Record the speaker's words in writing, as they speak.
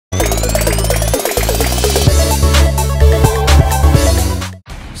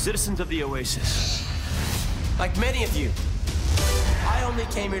citizens of the Oasis. Like many of you, I only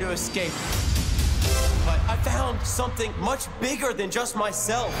came here to escape. But I found something much bigger than just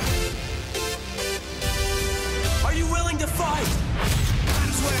myself. Are you willing to fight? Might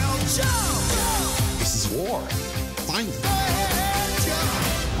as well jump! This is war. Find it.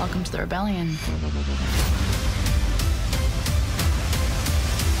 Welcome to the rebellion.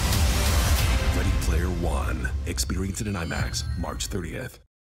 Ready Player One. Experience it in IMAX, March 30th.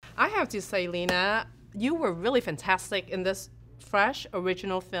 I have to say, Lena, you were really fantastic in this fresh,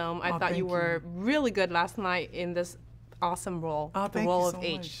 original film. I thought you were really good last night in this awesome role, the role of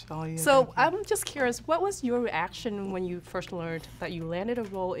H. Oh, yeah, so I'm just curious, what was your reaction when you first learned that you landed a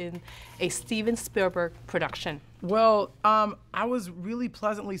role in a Steven Spielberg production? Well, I was really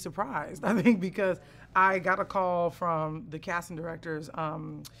pleasantly surprised, I think, because I got a call from the casting directors,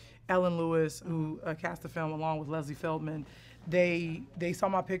 Ellen Lewis, who cast the film along with Leslie Feldman. They saw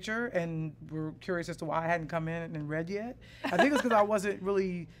my picture and were curious as to why I hadn't come in and read yet. I think it's because I wasn't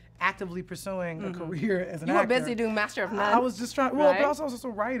really actively pursuing a career as an actor. You were busy doing Master of None. I was just trying, well, right? but also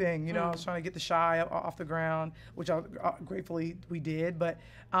writing, you know, I was trying to get The Shy off the ground, which gratefully we did. But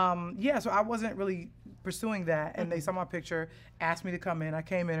yeah, so I wasn't really pursuing that, and they saw my picture, asked me to come in. I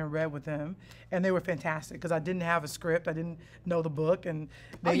came in and read with them, and they were fantastic because I didn't have a script, I didn't know the book, and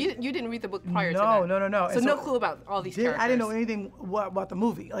they, you didn't read the book prior to that? No. So no clue about all these characters? I didn't know anything about the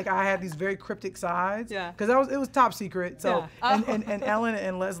movie. Like, I had these very cryptic sides, yeah, because it was top secret. So yeah. and Ellen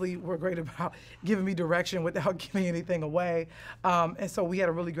and Leslie were great about giving me direction without giving anything away, and so we had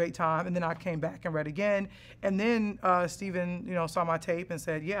a really great time. And then I came back and read again, and then Steven, you know, saw my tape and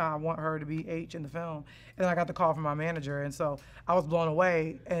said, yeah, I want her to be H in the film. And then I got the call from my manager, and so I was blown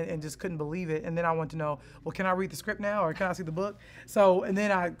away and just couldn't believe it. And then I wanted to know, well, can I read the script now, or can I see the book? So, and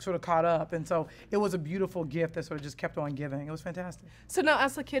then I sort of caught up, and so it was a beautiful gift that sort of just kept on giving. It was fantastic. So now,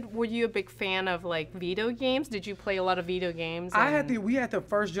 as a kid, were you a big fan of like video games? Did you play a lot of video games? We had the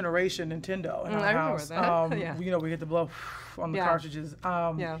first generation Nintendo in our house. That. Yeah. You know, we had to blow on the cartridges.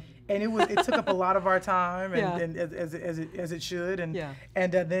 Yeah. And it took up a lot of our time, and as it should. And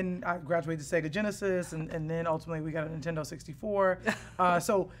then I graduated to Sega Genesis, and then ultimately we got a Nintendo 64.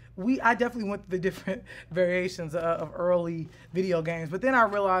 So I definitely went through the different variations of early video games. But then I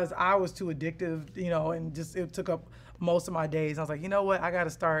realized I was too addictive, you know, and just it took up most of my days. I was like, you know what, I got to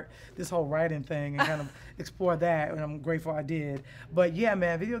start this whole writing thing and kind of explore that, and I'm grateful I did. But yeah,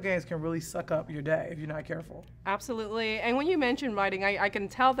 man, video games can really suck up your day if you're not careful. Absolutely. And when you mention writing, I can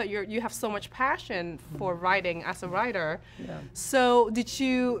tell that you have so much passion for writing as a writer. Yeah. So did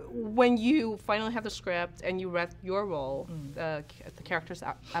you, when you finally have the script and you read your role, the character's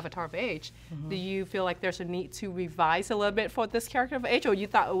avatar of H, do you feel like there's a need to revise a little bit for this character of H, or you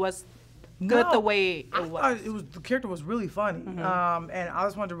thought it was good the way it was? The character was really funny, and I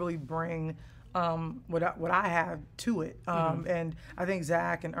just wanted to really bring what I have to it. And I think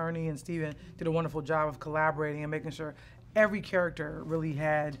Zach and Ernie and Steven did a wonderful job of collaborating and making sure every character really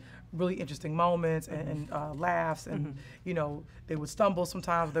had really interesting moments and laughs, and you know, they would stumble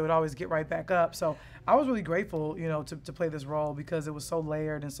sometimes, but they would always get right back up. So I was really grateful, you know, to play this role because it was so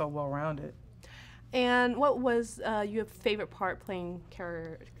layered and so well-rounded. And what was your favorite part playing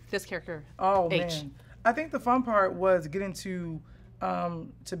this character? Oh, H? man. I think the fun part was getting to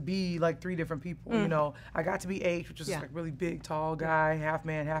be like 3 different people. You know, I got to be H, which was like really big, tall guy, half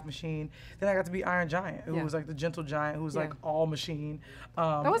man, half machine. Then I got to be Iron Giant, who was like the gentle giant, who was like all machine.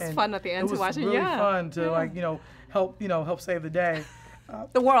 That was fun at the end to watch it. It was really fun to like, you know, help save the day.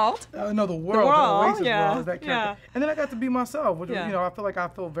 The world. No, the world. The Oasis world is that character. Yeah. And then I got to be myself, which you know, I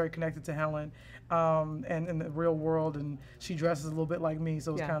feel very connected to Helen, and in the real world, and she dresses a little bit like me,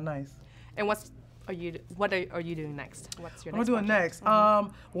 so it was kind of nice. And what are you doing next? What's your next? What am I doing next?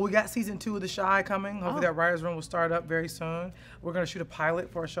 Well, we got season 2 of The Shy coming. Hopefully that writer's room will start up very soon. We're gonna shoot a pilot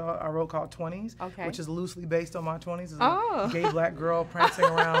for a show I wrote called 20s, which is loosely based on my 20s. It's a gay black girl prancing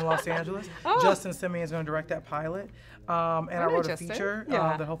around Los Angeles. Justin Simeon's gonna direct that pilot. And I wrote a feature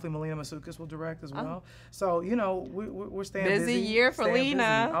that hopefully Melina Masukis will direct as well. So, you know, we're staying busy. Busy year for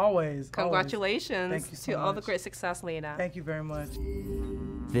Lena. Busy. Always. Congratulations. Thank you so to much. all the great success, Lena. Thank you very much.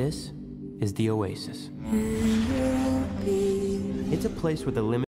 This is the Oasis. It's a place where the limit